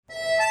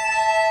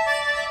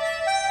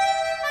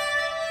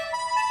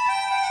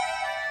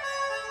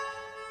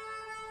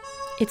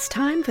It's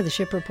time for the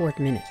Ship Report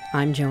Minute.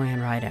 I'm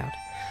Joanne Rideout.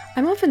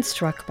 I'm often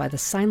struck by the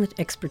silent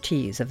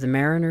expertise of the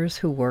mariners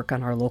who work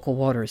on our local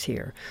waters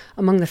here.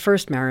 Among the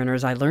first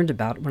mariners I learned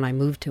about when I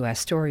moved to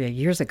Astoria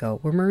years ago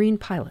were marine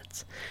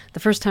pilots. The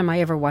first time I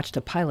ever watched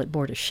a pilot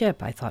board a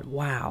ship, I thought,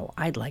 wow,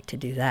 I'd like to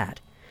do that.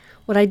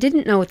 What I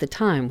didn't know at the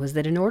time was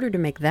that in order to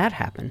make that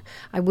happen,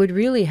 I would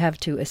really have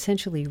to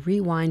essentially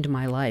rewind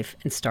my life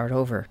and start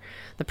over.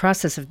 The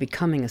process of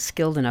becoming a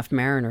skilled enough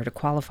mariner to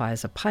qualify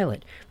as a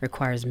pilot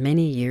requires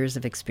many years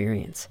of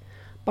experience.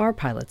 Bar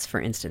pilots,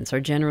 for instance, are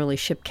generally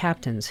ship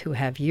captains who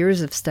have years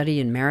of study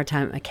in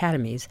maritime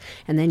academies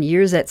and then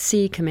years at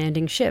sea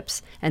commanding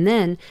ships, and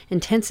then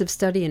intensive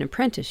study and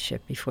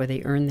apprenticeship before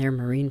they earn their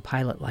marine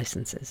pilot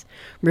licenses.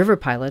 River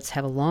pilots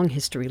have a long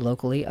history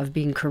locally of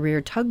being career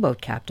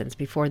tugboat captains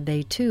before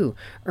they, too,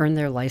 earn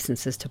their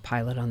licenses to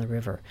pilot on the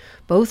river.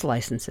 Both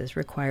licenses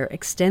require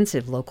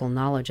extensive local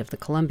knowledge of the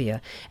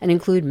Columbia and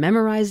include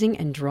memorizing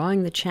and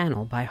drawing the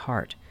channel by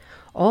heart.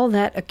 All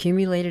that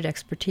accumulated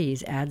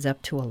expertise adds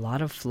up to a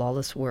lot of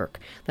flawless work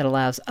that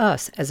allows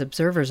us, as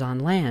observers on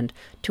land,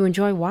 to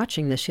enjoy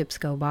watching the ships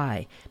go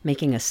by,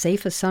 making a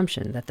safe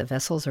assumption that the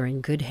vessels are in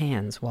good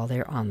hands while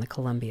they're on the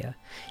Columbia.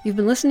 You've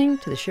been listening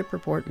to the Ship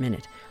Report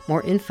Minute.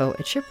 More info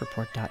at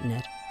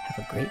shipreport.net.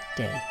 Have a great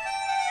day.